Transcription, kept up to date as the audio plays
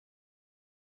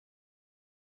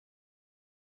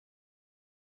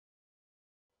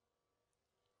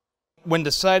When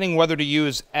deciding whether to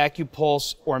use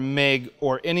AccuPulse or MIG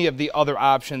or any of the other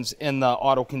options in the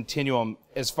Auto-Continuum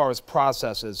as far as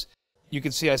processes, you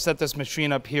can see I set this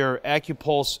machine up here.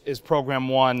 AccuPulse is program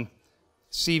 1,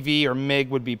 CV or MIG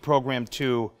would be program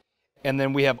 2, and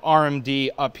then we have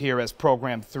RMD up here as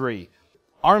program 3.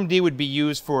 RMD would be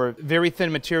used for very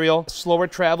thin material, slower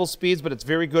travel speeds, but it's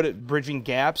very good at bridging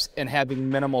gaps and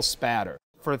having minimal spatter.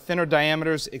 For thinner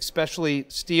diameters, especially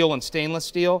steel and stainless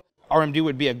steel, RMD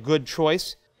would be a good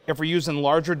choice. If we're using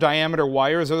larger diameter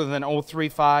wires other than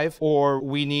 035, or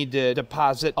we need to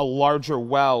deposit a larger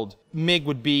weld, MIG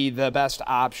would be the best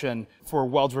option for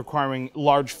welds requiring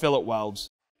large fillet welds.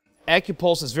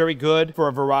 AccuPulse is very good for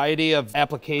a variety of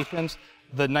applications.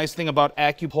 The nice thing about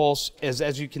AccuPulse is,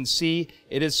 as you can see,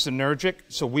 it is synergic,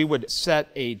 so we would set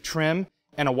a trim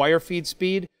and a wire feed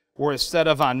speed, whereas instead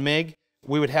of on MIG,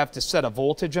 we would have to set a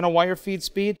voltage and a wire feed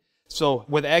speed. So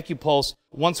with AccuPulse,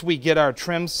 once we get our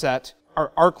trim set,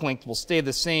 our arc length will stay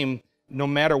the same no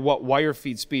matter what wire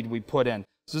feed speed we put in.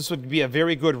 So this would be a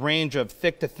very good range of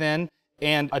thick to thin,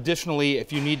 and additionally,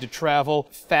 if you need to travel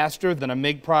faster than a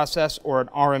MIG process or an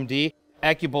RMD,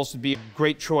 AccuPulse would be a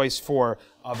great choice for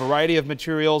a variety of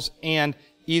materials and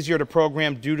easier to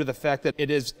program due to the fact that it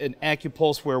is an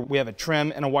AccuPulse where we have a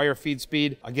trim and a wire feed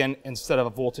speed, again, instead of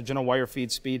a voltage and a wire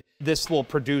feed speed. This will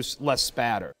produce less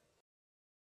spatter.